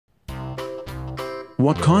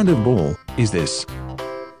What kind of ball is this?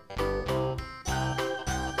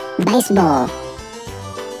 Baseball.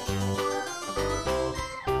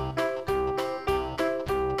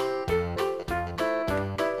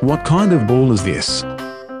 What kind of ball is this?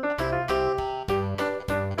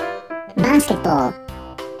 Basketball.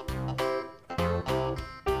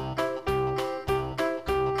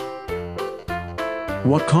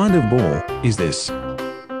 What kind of ball is this?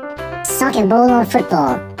 Soccer ball or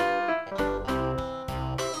football.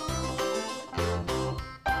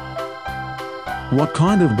 What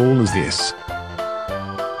kind of ball is this?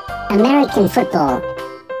 American football.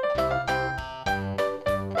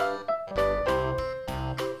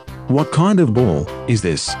 What kind of ball is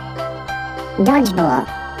this? Dodgeball.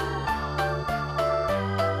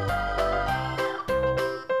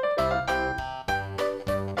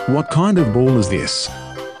 What kind of ball is this?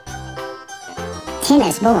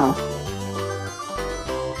 Tennis ball.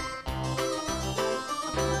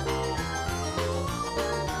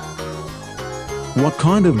 What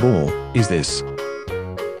kind of ball is this?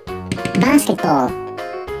 Basketball.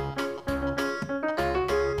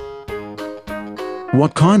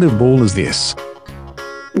 What kind of ball is this?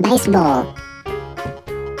 Baseball.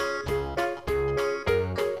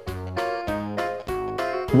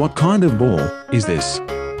 What kind of ball is this?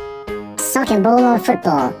 Soccer ball or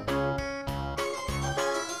football.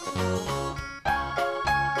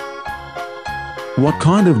 What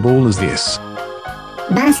kind of ball is this?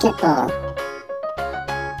 Basketball.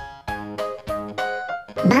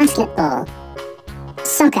 Basketball.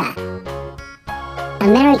 Soccer.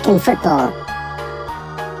 American football.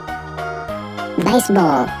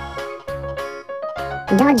 Baseball.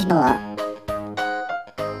 Dodgeball.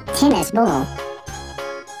 Tennis ball.